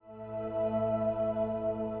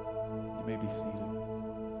be seated.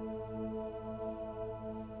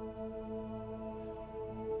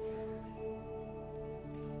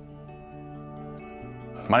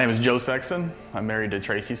 My name is Joe Sexton. I'm married to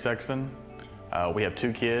Tracy Sexton. We have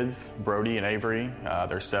 2 kids, Brody and Avery.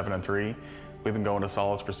 They're 7 and 3. We've been going to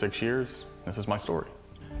Solace for 6 years. This is my story.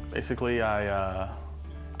 Basically, I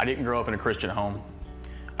didn't grow up in a Christian home.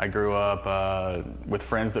 I grew up with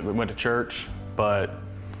friends that went to church, and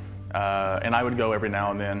I would go every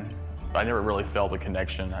now and then. I never really felt a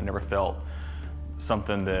connection. I never felt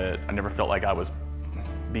like I was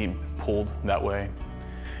being pulled that way.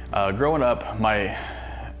 Growing up, my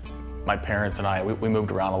parents and I, we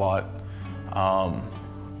moved around a lot.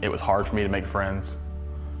 It was hard for me to make friends.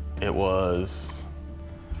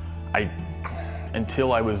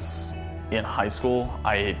 Until I was in high school,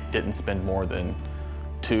 I didn't spend more than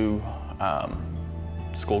 2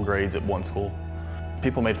 school grades at one school.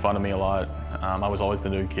 People made fun of me a lot. I was always the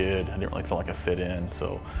new kid. I didn't really feel like I fit in.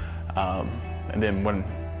 And then when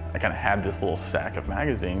I kind of had this little stack of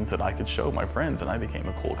magazines that I could show my friends, and I became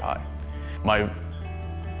a cool guy. My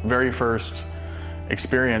very first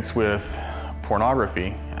experience with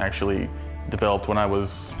pornography actually developed when I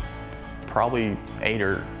was probably 8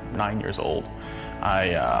 or 9 years old.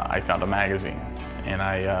 I found a magazine, and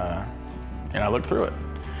I looked through it.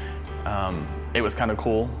 It was kind of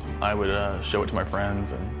cool. I would show it to my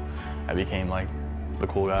friends, and I became like the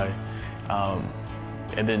cool guy.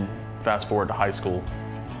 And then fast forward to high school,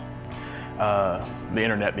 the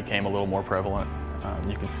internet became a little more prevalent.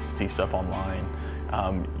 You could see stuff online.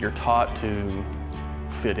 You're taught to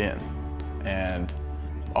fit in, and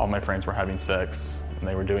all my friends were having sex, and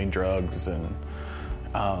they were doing drugs, and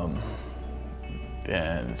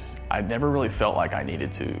I never really felt like I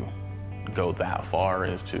needed to go that far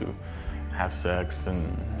as to have sex,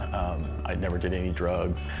 and I never did any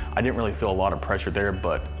drugs. I didn't really feel a lot of pressure there,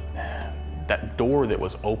 but that door that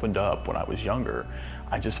was opened up when I was younger,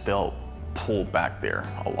 I just felt pulled back there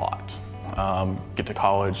a lot. Get to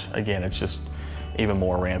college, again, it's just even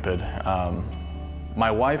more rampant.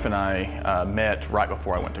 My wife and I met right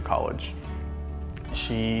before I went to college.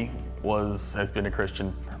 She has been a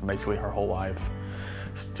Christian basically her whole life.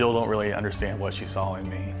 Still don't really understand what she saw in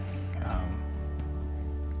me.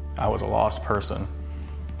 I was a lost person,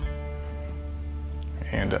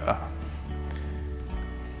 and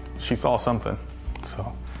she saw something,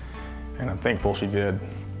 and I'm thankful she did.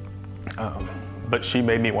 But she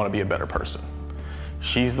made me want to be a better person.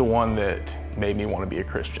 She's the one that made me want to be a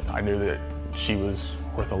Christian. I knew that she was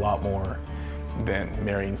worth a lot more than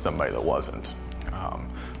marrying somebody that wasn't.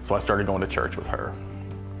 So I started going to church with her.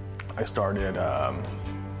 I started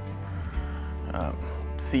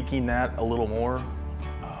seeking that a little more.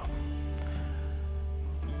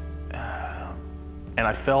 And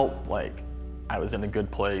I felt like I was in a good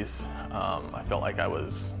place. I felt like I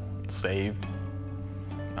was saved.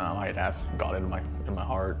 I had asked God in my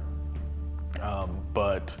heart,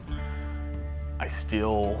 but I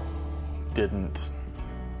still didn't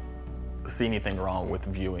see anything wrong with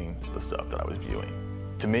viewing the stuff that I was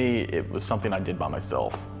viewing. To me, it was something I did by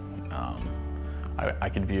myself. I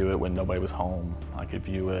could view it when nobody was home. I could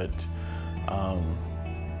view it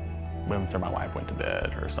when my wife went to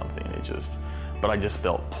bed or something. But I just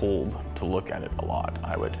felt pulled to look at it a lot.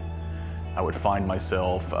 I would find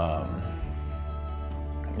myself.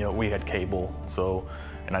 We had cable,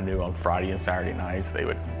 and I knew on Friday and Saturday nights they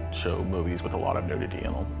would show movies with a lot of nudity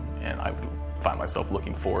in them, and I would find myself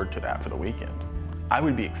looking forward to that for the weekend. I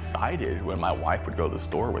would be excited when my wife would go to the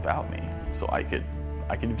store without me, so I could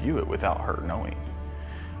view it without her knowing.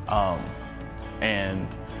 And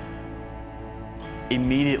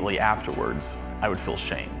immediately afterwards, I would feel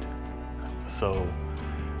shamed. So,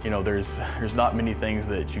 there's not many things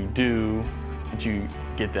that you do that you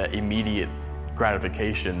get that immediate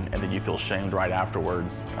gratification and then you feel shamed right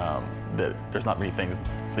afterwards. That there's not many things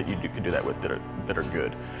that you could do that with that are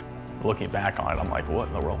good. Looking back on it, I'm like, what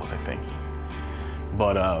in the world was I thinking?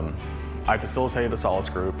 But I facilitated a Solace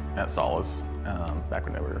group at Solace back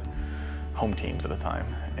when they were home teams at the time,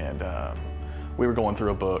 and we were going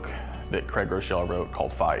through a book that Craig Rochelle wrote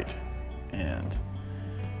called Fight, and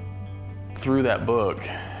through that book,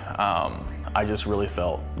 I just really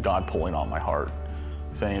felt God pulling on my heart,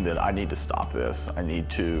 saying that I need to stop this. I need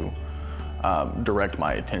to direct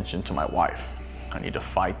my attention to my wife. I need to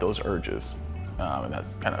fight those urges, and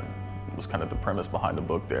that's was kind of the premise behind the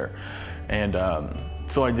book there. And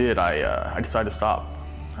so I did. I decided to stop.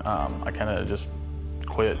 I kind of just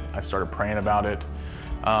quit. I started praying about it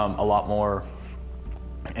a lot more,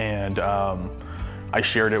 and I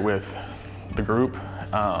shared it with the group,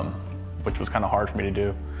 which was kind of hard for me to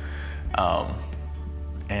do.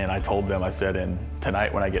 And I told them, I said, and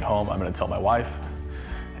tonight when I get home, I'm going to tell my wife.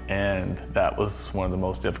 And that was one of the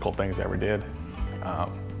most difficult things I ever did.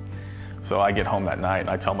 So I get home that night and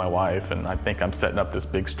I tell my wife, and I think I'm setting up this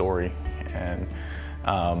big story. And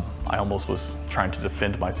I almost was trying to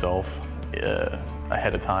defend myself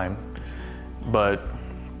ahead of time.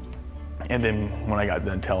 And then when I got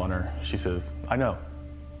done telling her, she says, I know.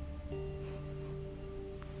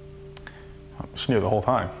 She knew the whole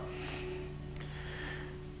time.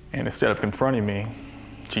 And instead of confronting me,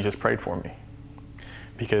 she just prayed for me,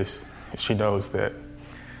 because she knows that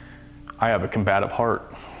I have a combative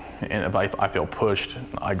heart, and if I feel pushed,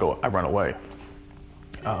 I run away.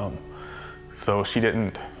 So she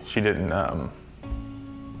didn't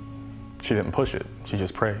push it. She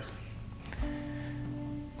just prayed,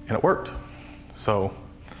 and it worked. So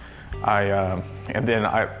and then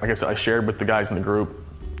like I said, I shared with the guys in the group,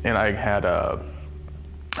 and I had a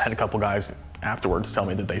couple guys afterwards tell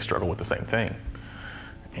me that they struggle with the same thing,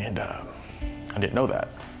 and I didn't know that.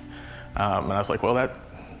 And I was like, well,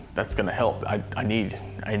 that's going to help. I need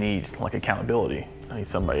like accountability. I need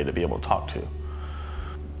somebody to be able to talk to.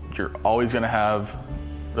 You're always going to have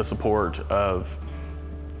the support of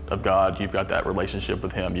God. You've got that relationship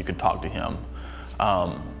with Him. You can talk to Him.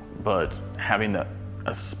 But having a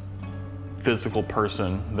physical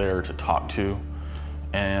person there to talk to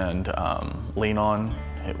and lean on,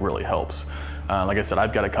 it really helps. Like I said,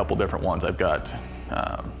 I've got a couple different ones. I've got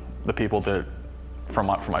the people that from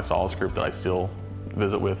my solace group that I still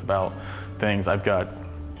visit with about things. I've got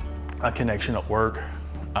a connection at work,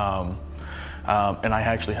 and I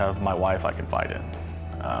actually have my wife I confide in.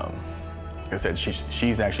 Like I said,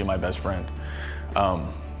 she's actually my best friend,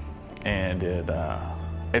 and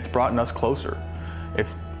it's brought us closer.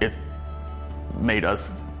 It's made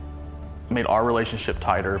our relationship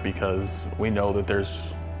tighter, because we know that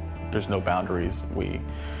there's no boundaries.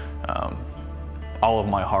 All of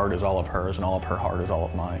my heart is all of hers, and all of her heart is all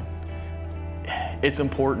of mine. It's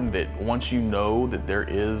important that once you know that there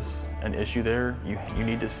is an issue there, you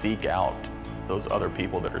need to seek out those other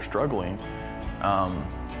people that are struggling,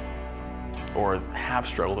 or have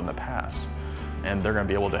struggled in the past, and they're going to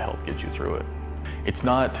be able to help get you through it. It's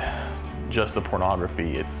not just the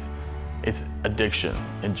pornography, it's addiction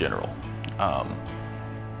in general.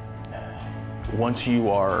 Once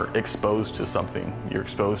you are exposed to something,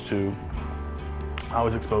 I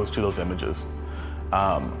was exposed to those images.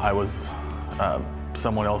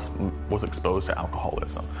 Someone else was exposed to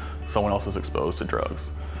alcoholism. Someone else is exposed to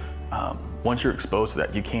drugs. Once you're exposed to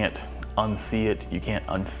that, you can't unsee it. You can't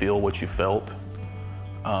unfeel what you felt.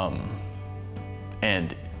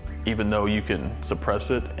 And even though you can suppress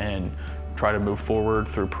it and try to move forward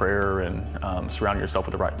through prayer and surround yourself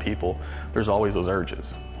with the right people, there's always those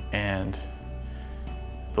urges. And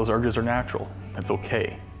those urges are natural. It's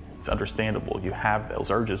okay. It's understandable. You have those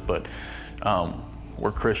urges, but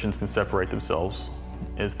where Christians can separate themselves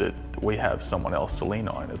is that we have someone else to lean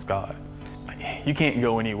on, and it's God. You can't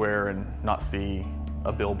go anywhere and not see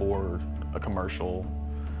a billboard, a commercial,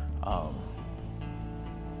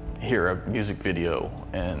 hear a music video,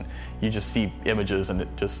 and you just see images, and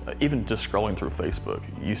even just scrolling through Facebook,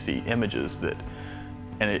 you see images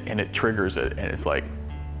and it triggers it, and it's like,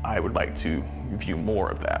 I would like to view more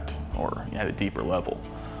of that, or at a deeper level.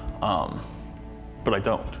 But I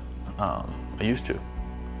don't. I used to.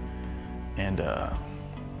 And,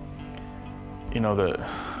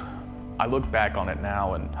 I look back on it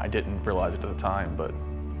now, and I didn't realize it at the time, but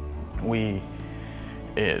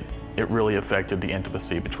it really affected the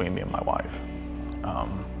intimacy between me and my wife.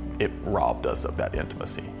 It robbed us of that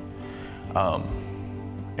intimacy.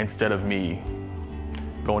 Instead of me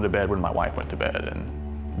going to bed when my wife went to bed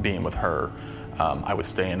and being with her, I was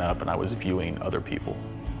staying up and I was viewing other people.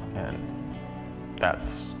 And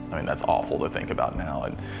that's awful to think about now,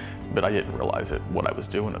 but I didn't realize what I was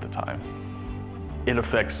doing at the time. It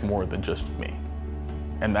affects more than just me.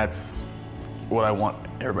 And that's what I want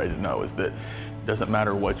everybody to know, is that it doesn't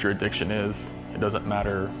matter what your addiction is. It doesn't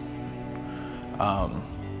matter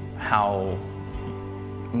how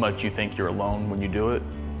much you think you're alone when you do it.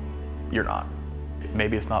 You're not.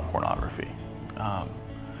 Maybe it's not pornography.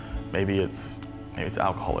 Maybe it's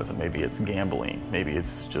alcoholism. Maybe it's gambling. Maybe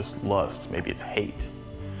it's just lust. Maybe it's hate.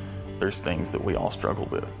 There's things that we all struggle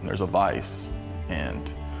with. And there's a vice,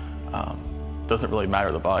 and it doesn't really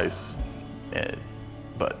matter the vice,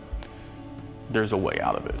 but there's a way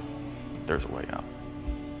out of it. There's a way out.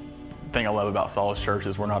 The thing I love about Solace Church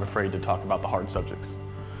is we're not afraid to talk about the hard subjects.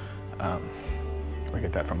 We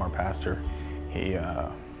get that from our pastor.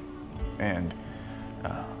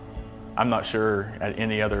 I'm not sure at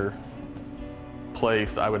any other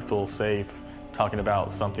place I would feel safe talking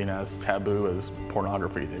about something as taboo as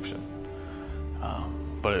pornography addiction.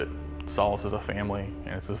 But Solace is a family,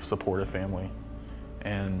 and it's a supportive family.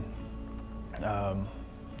 And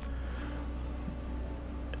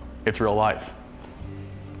it's real life.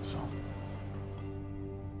 So.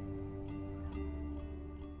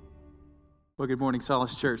 Well, good morning,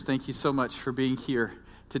 Solace Church. Thank you so much for being here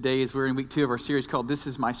today as we're in week 2 of our series called This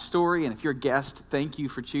Is My Story. And if you're a guest, thank you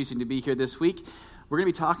for choosing to be here this week. We're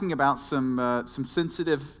going to be talking about some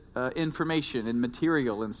sensitive information and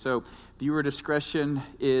material. And so viewer discretion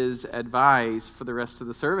is advised for the rest of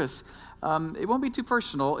the service. It won't be too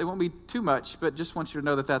personal. It won't be too much, but just want you to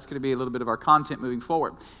know that that's going to be a little bit of our content moving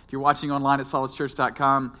forward. If you're watching online at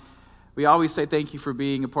solacechurch.com, we always say thank you for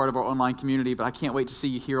being a part of our online community, but I can't wait to see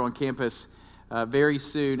you here on campus very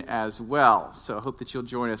soon as well. So I hope that you'll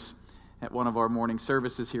join us at one of our morning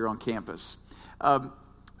services here on campus.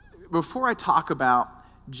 Before I talk about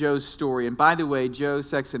Joe's story, and by the way, Joe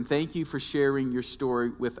Sexton, thank you for sharing your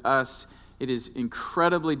story with us. It is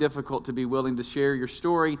incredibly difficult to be willing to share your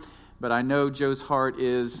story, but I know Joe's heart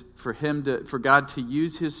is for God to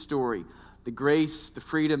use his story, the grace, the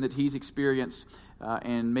freedom that he's experienced,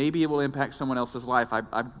 and maybe it will impact someone else's life.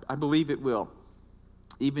 I believe it will,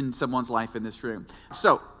 even someone's life in this room.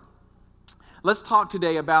 So, let's talk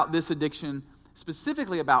today about this addiction,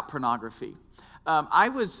 specifically about pornography. I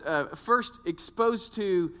was first exposed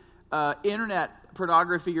to internet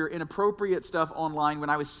pornography or inappropriate stuff online when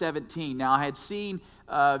I was 17. Now, I had seen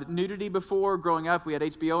nudity before growing up. We had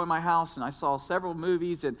HBO in my house, and I saw several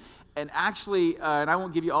movies. And actually, and I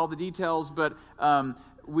won't give you all the details, but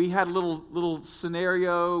we had a little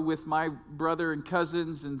scenario with my brother and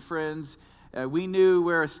cousins and friends. We knew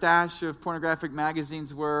where a stash of pornographic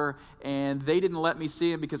magazines were, and they didn't let me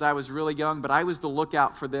see them because I was really young, but I was the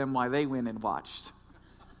lookout for them while they went and watched.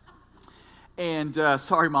 And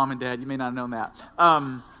sorry, Mom and Dad, you may not have known that.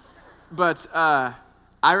 But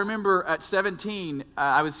I remember at 17,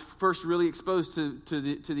 I was first really exposed to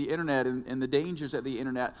the internet and the dangers of the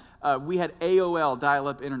internet. We had AOL,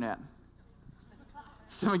 dial-up internet.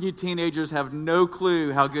 Some of you teenagers have no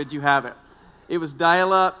clue how good you have it. It was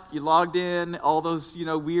dial-up, you logged in, all those,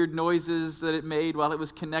 weird noises that it made while it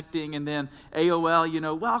was connecting, and then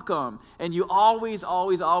AOL, welcome. And you always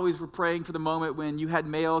were praying for the moment when you had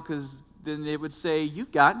mail, because then it would say,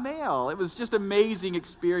 you've got mail. It was just amazing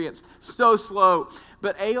experience. So slow.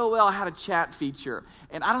 But AOL had a chat feature,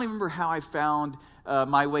 and I don't even remember how I found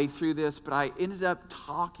my way through this, but I ended up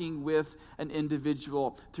talking with an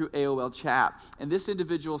individual through AOL chat. And this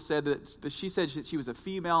individual said that she said that she was a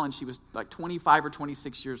female and she was like 25 or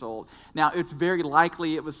 26 years old. Now, it's very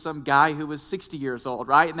likely it was some guy who was 60 years old,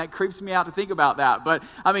 right? And that creeps me out to think about that. But,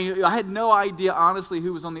 I had no idea, honestly,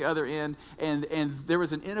 who was on the other end. And there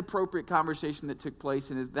was an inappropriate conversation that took place.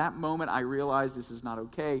 And at that moment, I realized this is not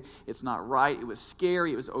okay. It's not right. It was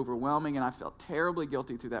scary. It was overwhelming. And I felt terribly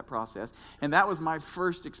guilty through that process. And that was my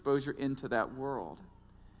first exposure into that world.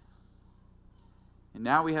 And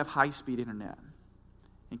now we have high-speed internet.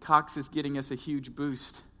 And Cox is getting us a huge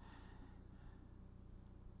boost.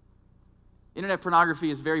 Internet pornography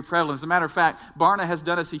is very prevalent. As a matter of fact, Barna has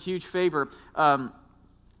done us a huge favor. I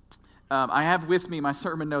have with me my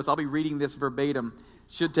sermon notes. I'll be reading this verbatim.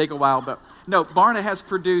 Should take a while, but no, Barna has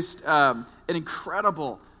produced an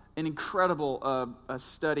incredible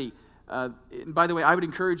study. And by the way, I would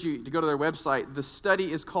encourage you to go to their website. The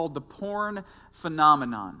study is called The Porn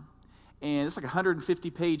Phenomenon. And it's like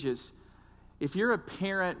 150 pages. If you're a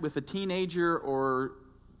parent with a teenager or,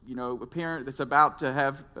 a parent that's about to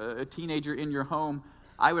have a teenager in your home,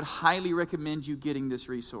 I would highly recommend you getting this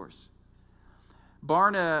resource.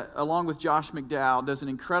 Barna, along with Josh McDowell, does an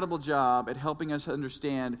incredible job at helping us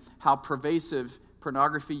understand how pervasive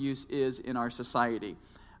pornography use is in our society.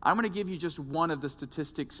 I'm going to give you just one of the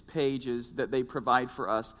statistics pages that they provide for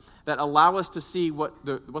us that allow us to see what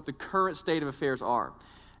the current state of affairs are.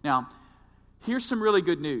 Now, here's some really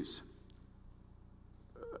good news.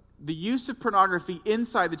 The use of pornography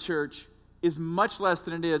inside the church is much less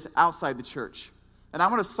than it is outside the church. And I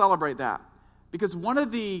want to celebrate that. Because one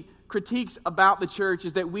of the critiques about the church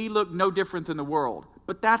is that we look no different than the world.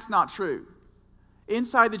 But that's not true.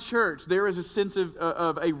 Inside the church, there is a sense of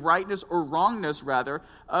a rightness or wrongness, rather,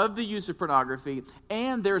 of the use of pornography,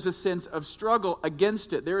 and there's a sense of struggle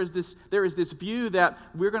against it. There is this view that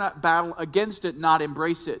we're going to battle against it, not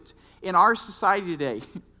embrace it. In our society today,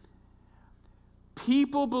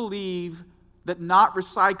 people believe that not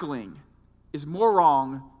recycling is more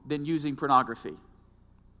wrong than using pornography.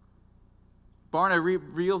 Barna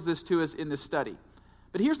reveals this to us in this study.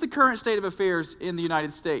 But here's the current state of affairs in the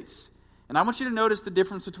United States. And I want you to notice the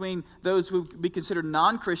difference between those who would be considered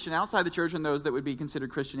non-Christian outside the church and those that would be considered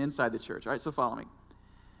Christian inside the church. All right, so follow me.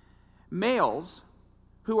 Males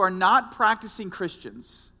who are not practicing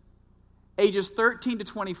Christians, ages 13 to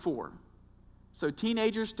 24, so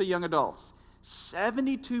teenagers to young adults,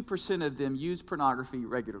 72% of them use pornography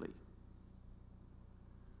regularly.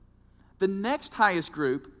 The next highest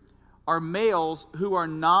group are males who are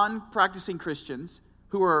non-practicing Christians,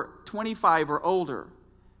 who are 25 or older.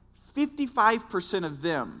 55% of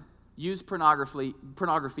them use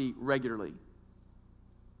pornography regularly.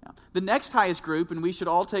 Now, the next highest group, and we should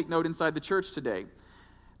all take note inside the church today,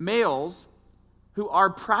 males who are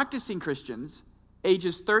practicing Christians,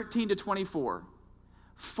 ages 13 to 24,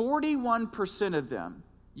 41% of them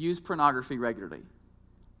use pornography regularly.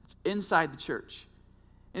 It's inside the church.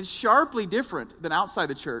 It's sharply different than outside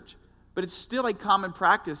the church, but it's still a common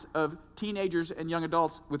practice of teenagers and young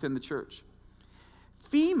adults within the church.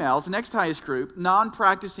 Females, the next highest group,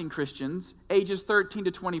 non-practicing Christians, ages 13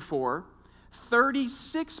 to 24,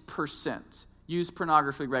 36% use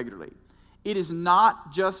pornography regularly. It is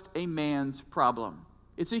not just a man's problem.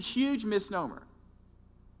 It's a huge misnomer.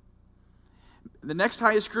 The next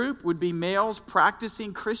highest group would be males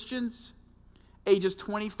practicing Christians, ages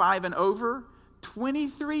 25 and over.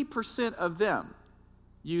 23% of them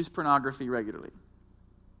use pornography regularly.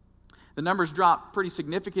 The numbers drop pretty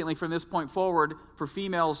significantly from this point forward for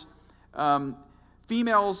females.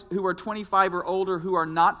 Females who are 25 or older who are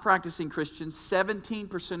not practicing Christians,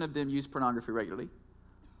 17% of them use pornography regularly.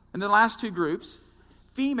 And the last two groups,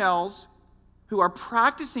 females who are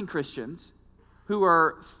practicing Christians, who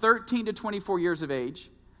are 13 to 24 years of age,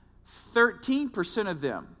 13% of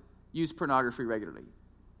them use pornography regularly.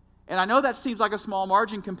 And I know that seems like a small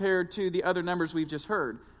margin compared to the other numbers we've just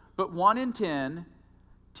heard, but 1 in 10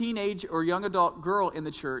 teenage or young adult girl in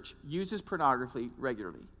the church uses pornography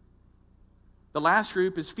regularly. The last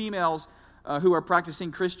group is females who are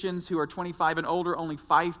practicing Christians who are 25 and older. Only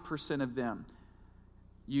 5% of them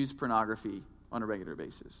use pornography on a regular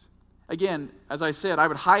basis. Again, as I said, I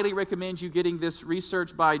would highly recommend you getting this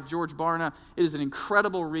research by George Barna. It is an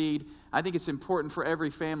incredible read. I think it's important for every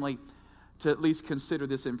family to at least consider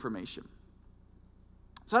this information.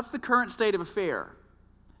 So that's the current state of affair.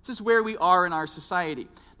 This is where we are in our society.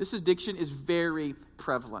 This addiction is very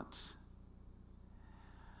prevalent.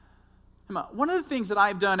 One of the things that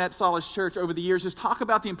I've done at Solace Church over the years is talk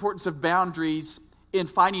about the importance of boundaries in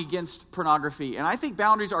fighting against pornography. And I think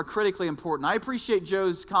boundaries are critically important. I appreciate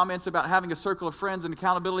Joe's comments about having a circle of friends and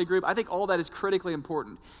accountability group. I think all that is critically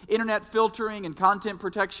important. Internet filtering and content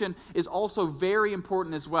protection is also very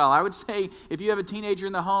important as well. I would say if you have a teenager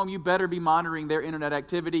in the home, you better be monitoring their internet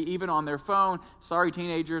activity, even on their phone. Sorry,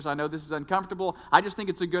 teenagers, I know this is uncomfortable. I just think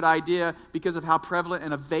it's a good idea because of how prevalent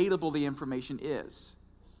and available the information is.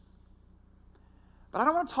 But I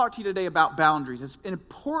don't want to talk to you today about boundaries. As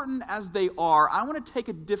important as they are, I want to take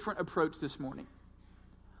a different approach this morning.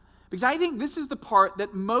 Because I think this is the part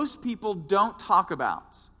that most people don't talk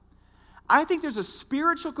about. I think there's a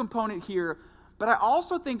spiritual component here, but I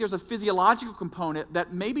also think there's a physiological component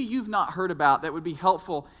that maybe you've not heard about that would be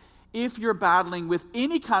helpful if you're battling with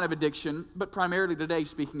any kind of addiction, but primarily today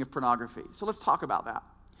speaking of pornography. So let's talk about that.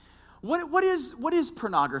 What is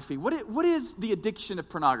pornography? What is the addiction of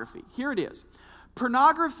pornography? Here it is.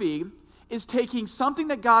 Pornography is taking something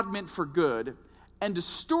that God meant for good and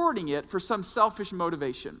distorting it for some selfish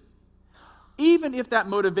motivation, even if that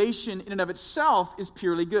motivation in and of itself is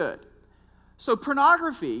purely good. So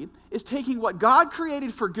pornography is taking what God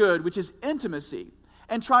created for good, which is intimacy,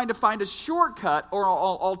 and trying to find a shortcut or an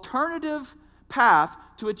alternative path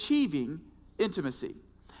to achieving intimacy.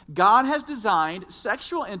 God has designed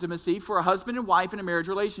sexual intimacy for a husband and wife in a marriage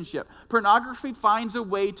relationship. Pornography finds a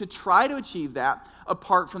way to try to achieve that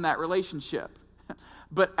apart from that relationship.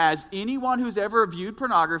 But as anyone who's ever viewed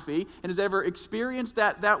pornography and has ever experienced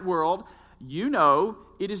that world, you know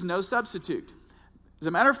it is no substitute. As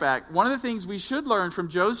a matter of fact, one of the things we should learn from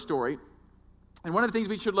Joe's story, and one of the things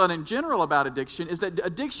we should learn in general about addiction, is that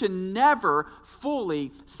addiction never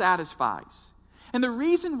fully satisfies. And the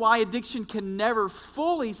reason why addiction can never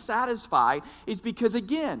fully satisfy is because,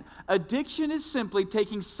 again, addiction is simply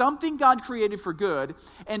taking something God created for good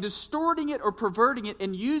and distorting it or perverting it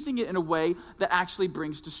and using it in a way that actually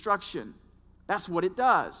brings destruction. That's what it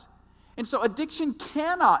does. And so addiction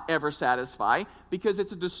cannot ever satisfy because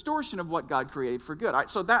it's a distortion of what God created for good. All right,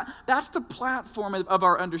 so that's the platform of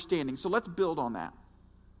our understanding. So let's build on that.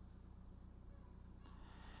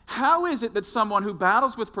 How is it that someone who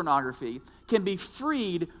battles with pornography can be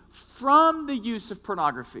freed from the use of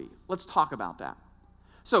pornography? Let's talk about that.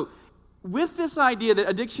 So, with this idea that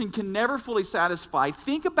addiction can never fully satisfy,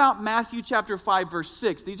 think about Matthew chapter 5, verse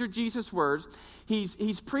 6. These are Jesus' words.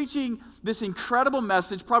 He's preaching this incredible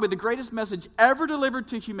message, probably the greatest message ever delivered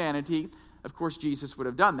to humanity. Of course, Jesus would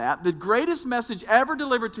have done that. The greatest message ever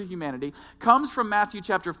delivered to humanity comes from Matthew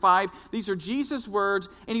chapter 5. These are Jesus' words,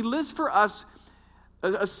 and he lists for us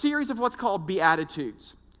a series of what's called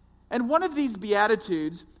Beatitudes. And one of these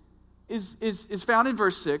Beatitudes is found in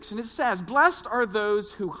verse 6, and it says, "Blessed are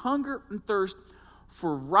those who hunger and thirst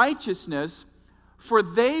for righteousness, for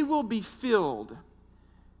they will be filled."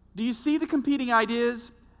 Do you see the competing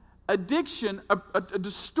ideas? Addiction, a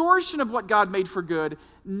distortion of what God made for good,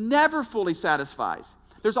 never fully satisfies.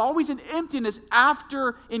 There's always an emptiness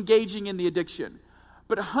after engaging in the addiction.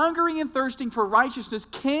 But hungering and thirsting for righteousness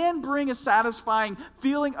can bring a satisfying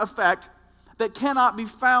feeling effect that cannot be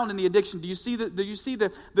found in the addiction. Do you see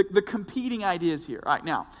the competing ideas here? All right,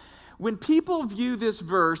 now, when people view this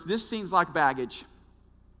verse, this seems like baggage.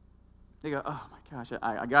 They go, "Oh my gosh,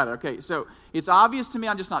 I got it." Okay, so it's obvious to me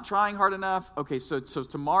I'm just not trying hard enough. Okay, so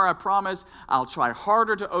tomorrow I promise I'll try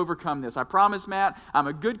harder to overcome this. I promise, Matt, I'm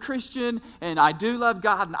a good Christian and I do love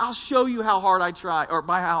God, and I'll show you how hard I try, or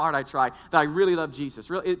by how hard I try, that I really love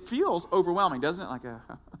Jesus. Really, it feels overwhelming, doesn't it? Like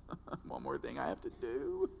one more thing I have to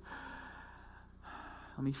do.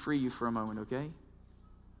 Let me free you for a moment, okay?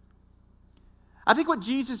 I think what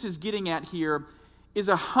Jesus is getting at here is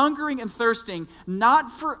a hungering and thirsting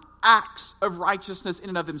not for acts of righteousness in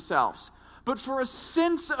and of themselves, but for a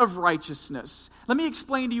sense of righteousness. Let me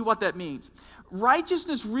explain to you what that means.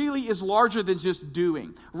 Righteousness really is larger than just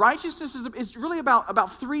doing. Righteousness is really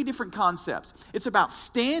about three different concepts. It's about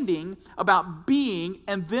standing, about being,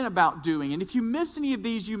 and then about doing. And if you miss any of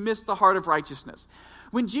these, you miss the heart of righteousness.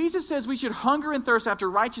 When Jesus says we should hunger and thirst after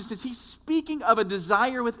righteousness, he's speaking of a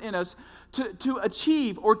desire within us to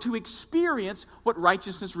achieve or to experience what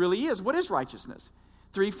righteousness really is. What is righteousness?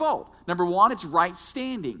 Threefold. Number one, it's right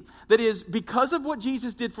standing. That is, because of what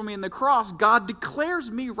Jesus did for me in the cross, God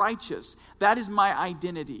declares me righteous. That is my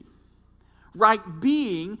identity. Right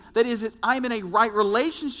being, that is, I'm in a right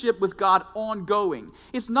relationship with God ongoing.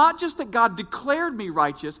 It's not just that God declared me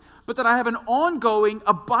righteous, but that I have an ongoing,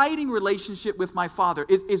 abiding relationship with my Father.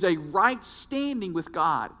 It is a right standing with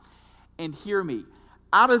God. And hear me,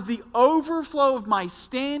 out of the overflow of my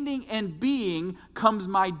standing and being comes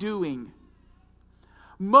my doing.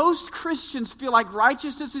 Most Christians feel like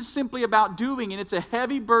righteousness is simply about doing, and it's a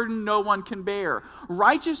heavy burden no one can bear.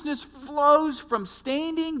 Righteousness flows from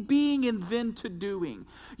standing, being, and then to doing.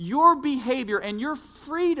 Your behavior and your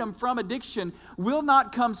freedom from addiction will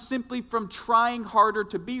not come simply from trying harder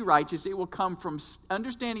to be righteous. It will come from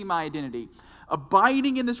understanding my identity,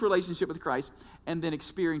 abiding in this relationship with Christ, and then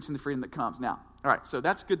experiencing the freedom that comes. Now, all right, so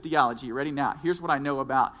that's good theology. You ready? Now, here's what I know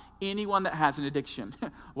about anyone that has an addiction.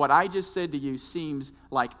 What I just said to you seems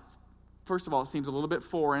like, first of all, it seems a little bit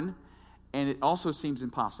foreign, and it also seems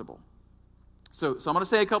impossible. So I'm going to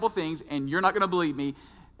say a couple things, and you're not going to believe me,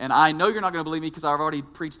 and I know you're not going to believe me because I've already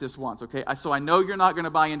preached this once, okay? So I know you're not going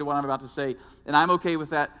to buy into what I'm about to say, and I'm okay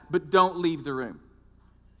with that, but don't leave the room.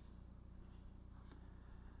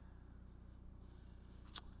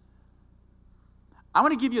 I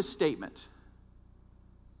want to give you a statement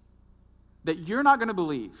that you're not going to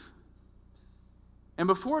believe. And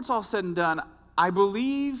before it's all said and done, I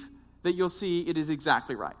believe that you'll see it is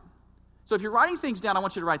exactly right. So if you're writing things down, I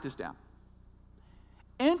want you to write this down.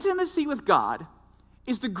 Intimacy with God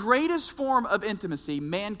is the greatest form of intimacy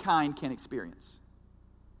mankind can experience.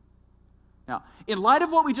 Now, in light of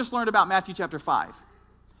what we just learned about Matthew chapter 5,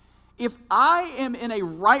 if I am in a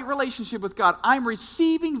right relationship with God, I'm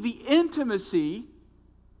receiving the intimacy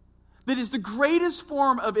that is the greatest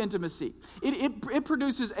form of intimacy. It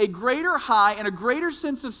produces a greater high and a greater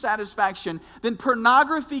sense of satisfaction than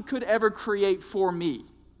pornography could ever create for me.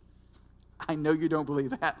 I know you don't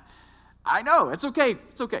believe that. I know, it's okay.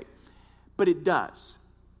 But it does.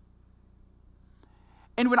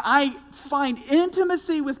 And when I find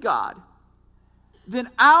intimacy with God, then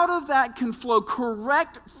out of that can flow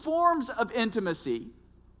correct forms of intimacy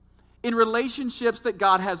in relationships that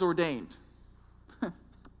God has ordained.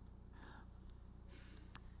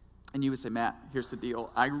 And you would say, Matt, here's the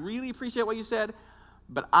deal. I really appreciate what you said,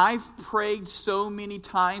 but I've prayed so many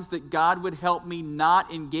times that God would help me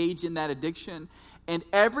not engage in that addiction. And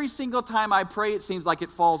every single time I pray, it seems like it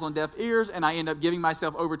falls on deaf ears, and I end up giving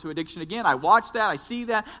myself over to addiction again. I watch that, I see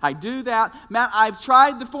that, I do that. Matt, I've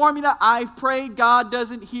tried the formula, I've prayed, God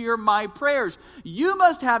doesn't hear my prayers. You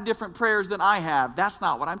must have different prayers than I have. That's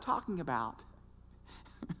not what I'm talking about.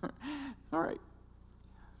 All right.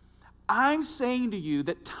 I'm saying to you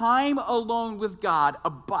that time alone with God,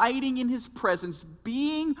 abiding in his presence,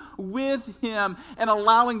 being with him, and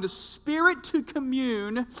allowing the Spirit to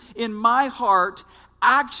commune in my heart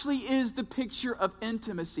actually is the picture of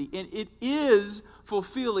intimacy. And it is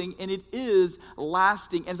fulfilling and it is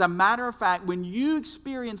lasting. As a matter of fact, when you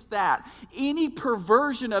experience that, any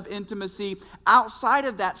perversion of intimacy outside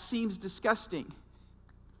of that seems disgusting.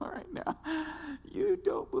 All right, now, you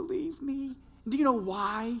don't believe me? Do you know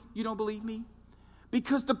why you don't believe me?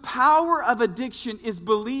 Because the power of addiction is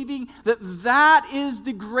believing that that is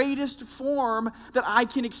the greatest form that I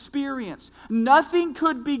can experience. Nothing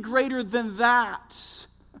could be greater than that.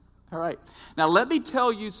 All right. Now, let me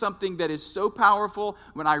tell you something that is so powerful.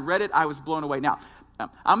 When I read it, I was blown away. Now,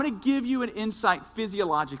 I'm going to give you an insight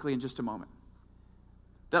physiologically in just a moment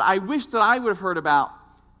that I wish that I would have heard about.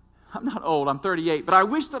 I'm not old, I'm 38, but I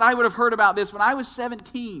wish that I would have heard about this when I was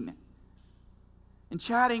 17 and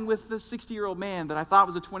chatting with the 60-year-old man that I thought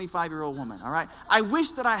was a 25-year-old woman, all right? I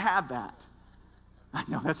wish that I had that. I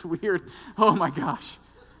know, that's weird. Oh, my gosh.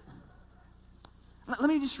 Let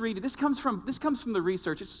me just read it. This comes from the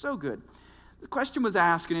research. It's so good. The question was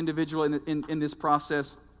asked an individual in this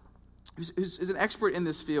process who's an expert in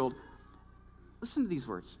this field. Listen to these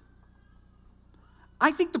words.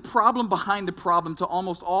 I think the problem behind the problem to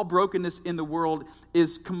almost all brokenness in the world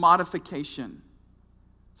is commodification.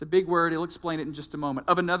 It's a big word. He'll explain it in just a moment.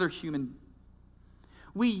 Of another human.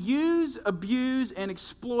 We use, abuse, and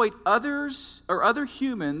exploit others or other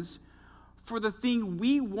humans for the thing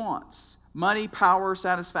we want. Money, power,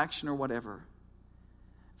 satisfaction, or whatever.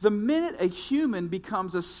 The minute a human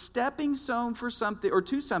becomes a stepping stone for something or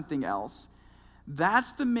to something else,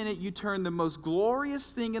 that's the minute you turn the most glorious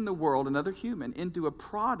thing in the world, another human, into a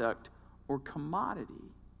product or commodity.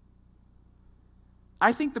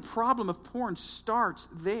 I think the problem of porn starts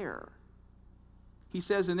there. He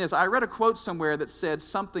says in this, I read a quote somewhere that said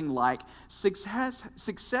something like,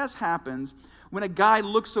 success happens when a guy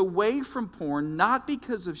looks away from porn, not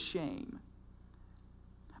because of shame,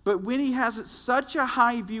 but when he has such a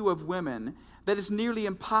high view of women that it's nearly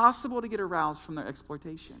impossible to get aroused from their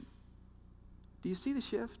exploitation. Do you see the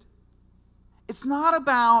shift? It's not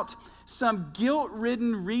about some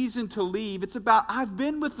guilt-ridden reason to leave. It's about, I've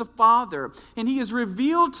been with the Father, and he has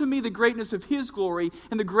revealed to me the greatness of his glory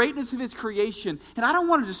and the greatness of his creation, and I don't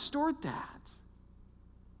want to distort that.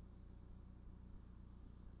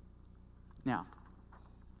 Now,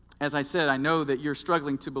 as I said, I know that you're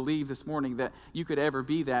struggling to believe this morning that you could ever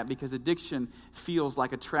be that because addiction feels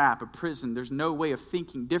like a trap, a prison. There's no way of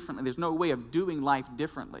thinking differently. There's no way of doing life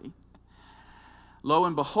differently. Lo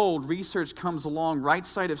and behold, research comes along right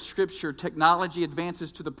side of Scripture. Technology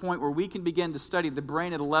advances to the point where we can begin to study the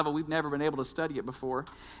brain at a level we've never been able to study it before.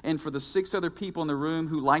 And for the 6 other people in the room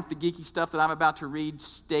who like the geeky stuff that I'm about to read,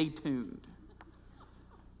 stay tuned.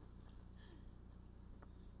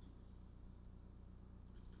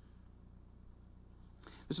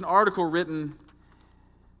 There's an article written,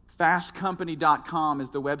 fastcompany.com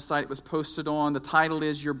is the website it was posted on. The title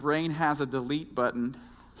is, Your Brain Has a Delete Button.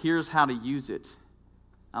 Here's how to use it.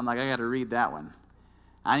 I'm like, I got to read that one.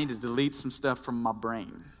 I need to delete some stuff from my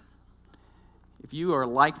brain. If you are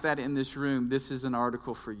like that in this room, this is an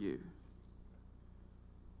article for you.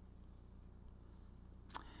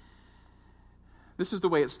 This is the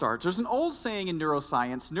way it starts. There's an old saying in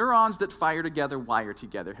neuroscience, neurons that fire together wire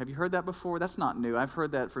together. Have you heard that before? That's not new. I've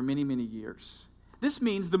heard that for many, many years. This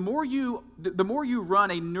means the more you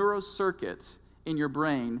run a neurocircuit in your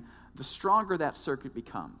brain, the stronger that circuit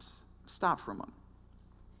becomes. Stop for a moment.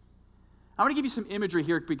 I'm going to give you some imagery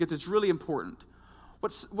here because it's really important.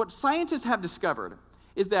 What scientists have discovered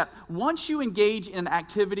is that once you engage in an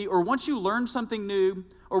activity or once you learn something new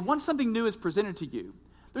or once something new is presented to you,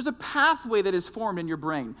 there's a pathway that is formed in your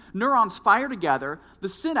brain. Neurons fire together. The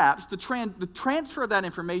synapse, the transfer of that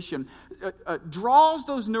information draws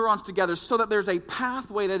those neurons together so that there's a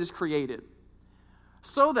pathway that is created.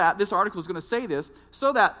 So that, this article is going to say this,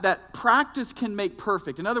 so that practice can make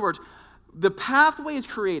perfect. In other words, the pathway is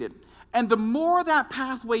created. And the more that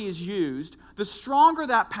pathway is used, the stronger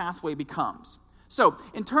that pathway becomes. So,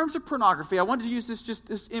 in terms of pornography, I wanted to use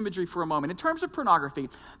this imagery for a moment. In terms of pornography,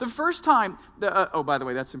 the first time, by the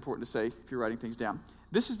way, that's important to say if you're writing things down.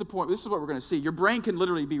 This is the point. This is what we're going to see. Your brain can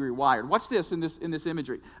literally be rewired. Watch this in this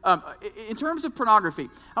imagery. In terms of pornography,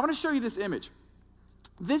 I want to show you this image.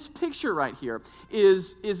 This picture right here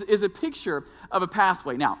is a picture of a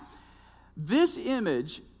pathway. Now, this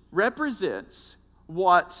image represents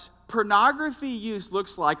what pornography use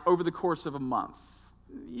looks like over the course of a month.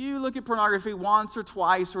 You look at pornography once or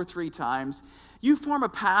twice or 3 times. You form a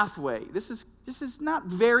pathway. This is not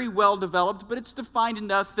very well developed, but it's defined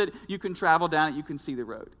enough that you can travel down it, you can see the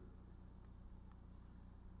road.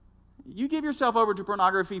 You give yourself over to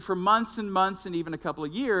pornography for months and months and even a couple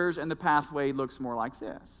of years, and the pathway looks more like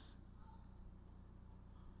this.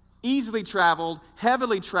 Easily traveled,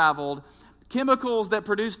 heavily traveled, chemicals that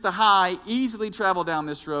produce the high easily travel down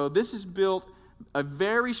this road. This has built a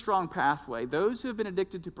very strong pathway. Those who have been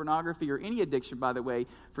addicted to pornography, or any addiction, by the way,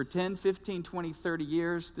 for 10, 15, 20, 30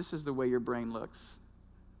 years, this is the way your brain looks.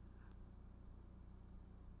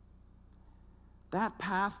 That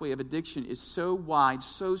pathway of addiction is so wide,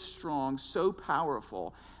 so strong, so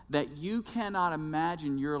powerful that you cannot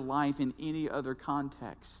imagine your life in any other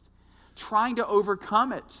context. Trying to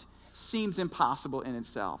overcome it seems impossible in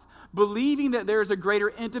itself. Believing that there is a greater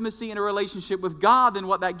intimacy in a relationship with God than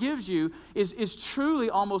what that gives you is truly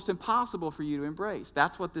almost impossible for you to embrace.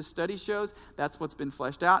 That's what this study shows. That's what's been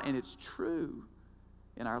fleshed out, and it's true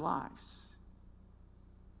in our lives.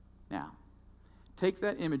 Now, take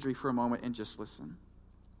that imagery for a moment and just listen.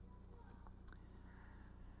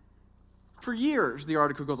 For years, the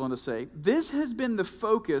article goes on to say, this has been the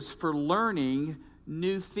focus for learning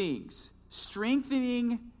new things,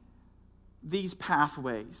 strengthening these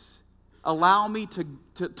pathways. Allow me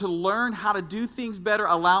to learn how to do things better,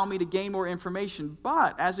 allow me to gain more information.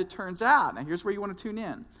 But as it turns out, now here's where you want to tune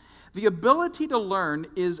in. The ability to learn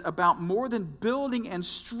is about more than building and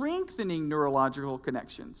strengthening neurological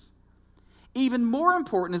connections. Even more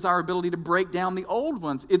important is our ability to break down the old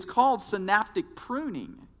ones. It's called synaptic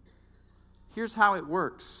pruning. Here's how it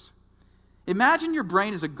works. Imagine your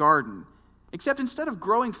brain is a garden, except instead of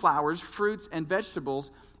growing flowers, fruits, and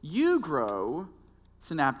vegetables, you grow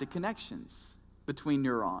synaptic connections between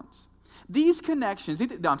neurons. These are connections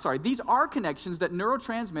that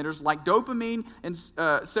neurotransmitters like dopamine and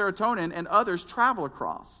serotonin and others travel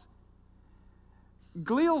across.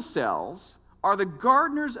 Glial cells are the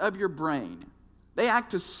gardeners of your brain. They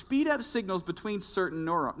act to speed up signals between certain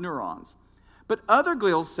neurons. But other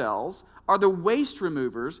glial cells are the waste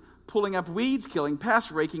removers, pulling up weeds, killing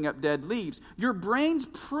pests, raking up dead leaves. Your brain's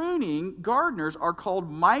pruning gardeners are called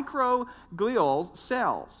microglial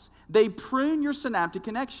cells. They prune your synaptic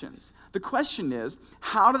connections. The question is,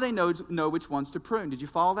 how do they know which ones to prune? Did you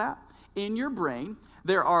follow that? In your brain,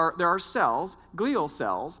 there are cells, glial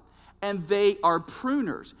cells, and they are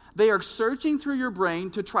pruners. They are searching through your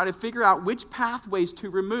brain to try to figure out which pathways to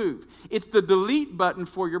remove. It's the delete button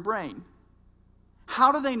for your brain.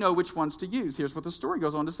 How do they know which ones to use? Here's what the story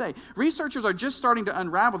goes on to say. Researchers are just starting to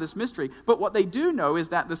unravel this mystery, but what they do know is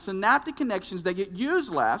that the synaptic connections that get used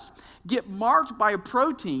less get marked by a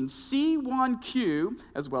protein, C1q,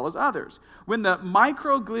 as well as others. When the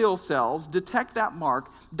microglial cells detect that mark,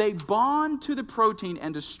 they bond to the protein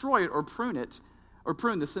and destroy it or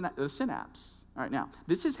prune the synapse. All right, now,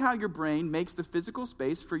 this is how your brain makes the physical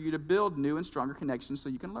space for you to build new and stronger connections so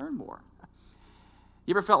you can learn more.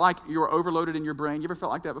 You ever felt like you were overloaded in your brain? You ever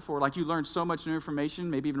felt like that before? Like you learned so much new information,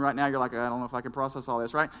 maybe even right now you're like, I don't know if I can process all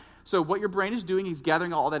this, right? So what your brain is doing is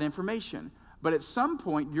gathering all that information. But at some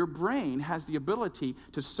point, your brain has the ability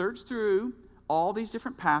to search through all these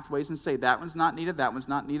different pathways and say, that one's not needed, that one's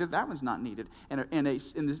not needed, that one's not needed. And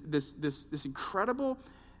this incredible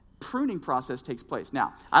pruning process takes place.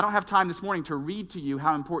 Now, I don't have time this morning to read to you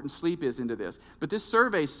how important sleep is into this, but this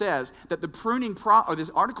survey says that this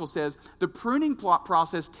article says the pruning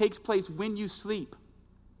process takes place when you sleep.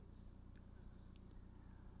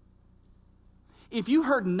 If you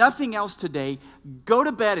heard nothing else today, go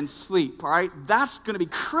to bed and sleep, all right? That's going to be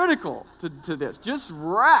critical to this. Just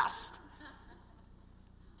rest.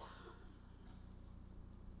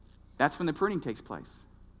 That's when the pruning takes place.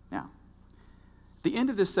 Now, the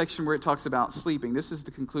end of this section where it talks about sleeping, this is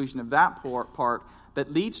the conclusion of that part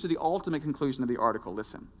that leads to the ultimate conclusion of the article.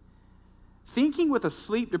 Listen. Thinking with a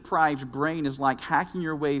sleep-deprived brain is like hacking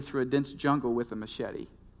your way through a dense jungle with a machete.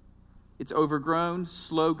 It's overgrown,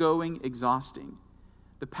 slow-going, exhausting.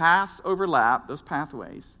 The paths overlap, those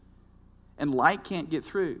pathways, and light can't get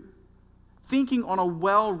through. Thinking on a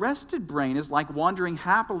well-rested brain is like wandering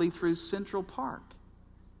happily through Central Park.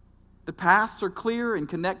 The paths are clear and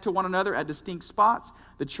connect to one another at distinct spots.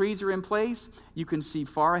 The trees are in place. You can see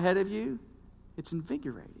far ahead of you. It's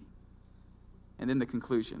invigorating. And then the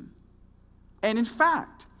conclusion. And in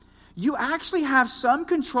fact, you actually have some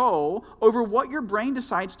control over what your brain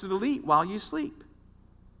decides to delete while you sleep.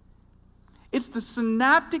 It's the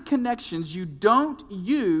synaptic connections you don't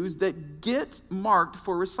use that get marked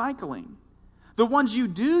for recycling. The ones you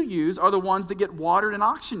do use are the ones that get watered and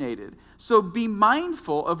oxygenated. So be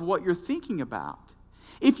mindful of what you're thinking about.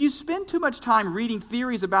 If you spend too much time reading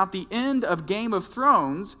theories about the end of Game of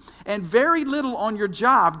Thrones and very little on your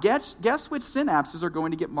job, guess which synapses are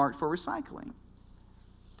going to get marked for recycling?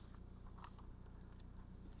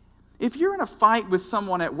 If you're in a fight with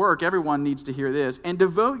someone at work, everyone needs to hear this, and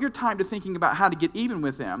devote your time to thinking about how to get even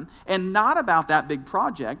with them and not about that big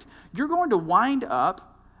project, you're going to wind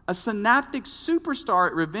up a synaptic superstar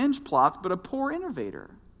at revenge plots, but a poor innovator.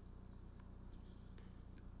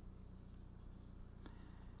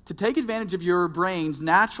 To take advantage of your brain's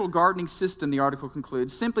natural gardening system, the article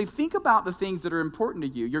concludes, simply think about the things that are important to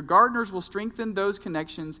you. Your gardeners will strengthen those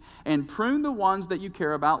connections and prune the ones that you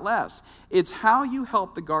care about less. It's how you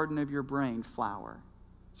help the garden of your brain flower.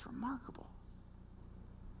 It's remarkable.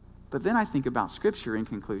 But then I think about Scripture in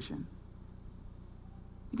conclusion.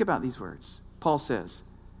 Think about these words. Paul says,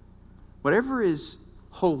 whatever is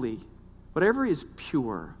holy, whatever is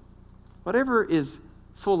pure, whatever is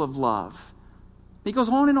full of love. He goes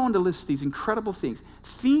on and on to list these incredible things.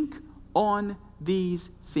 Think on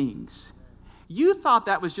these things. You thought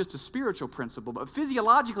that was just a spiritual principle, but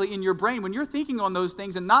physiologically in your brain, when you're thinking on those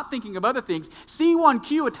things and not thinking of other things,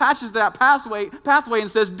 C1Q attaches to that pathway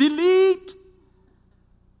and says, delete.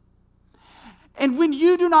 And when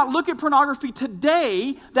you do not look at pornography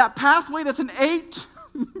today, that pathway that's an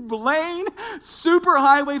 8-lane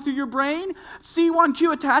superhighway through your brain,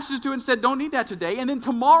 C1Q attaches to it and said, don't need that today. And then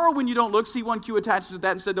tomorrow when you don't look, C1Q attaches to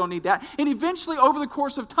that and said, don't need that. And eventually over the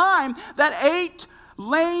course of time, that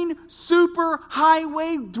 8-lane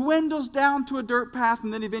superhighway dwindles down to a dirt path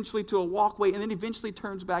and then eventually to a walkway and then eventually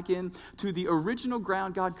turns back in to the original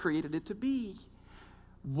ground God created it to be.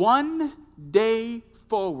 One day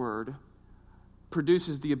forward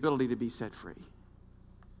produces the ability to be set free.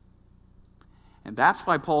 And that's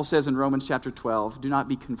why Paul says in Romans chapter 12, do not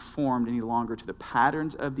be conformed any longer to the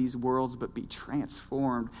patterns of these worlds, but be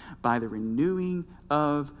transformed by the renewing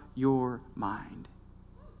of your mind.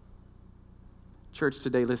 Church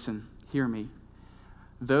today, listen, hear me.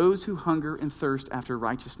 Those who hunger and thirst after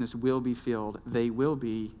righteousness will be filled. They will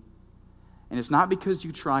be. And it's not because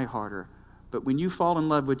you try harder, but when you fall in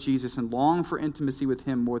love with Jesus and long for intimacy with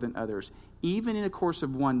him more than others, even in the course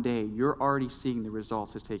of one day, you're already seeing the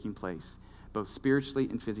results that's taking place, both spiritually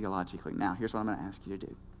and physiologically. Now, here's what I'm going to ask you to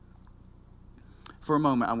do. For a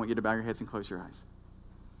moment, I want you to bow your heads and close your eyes.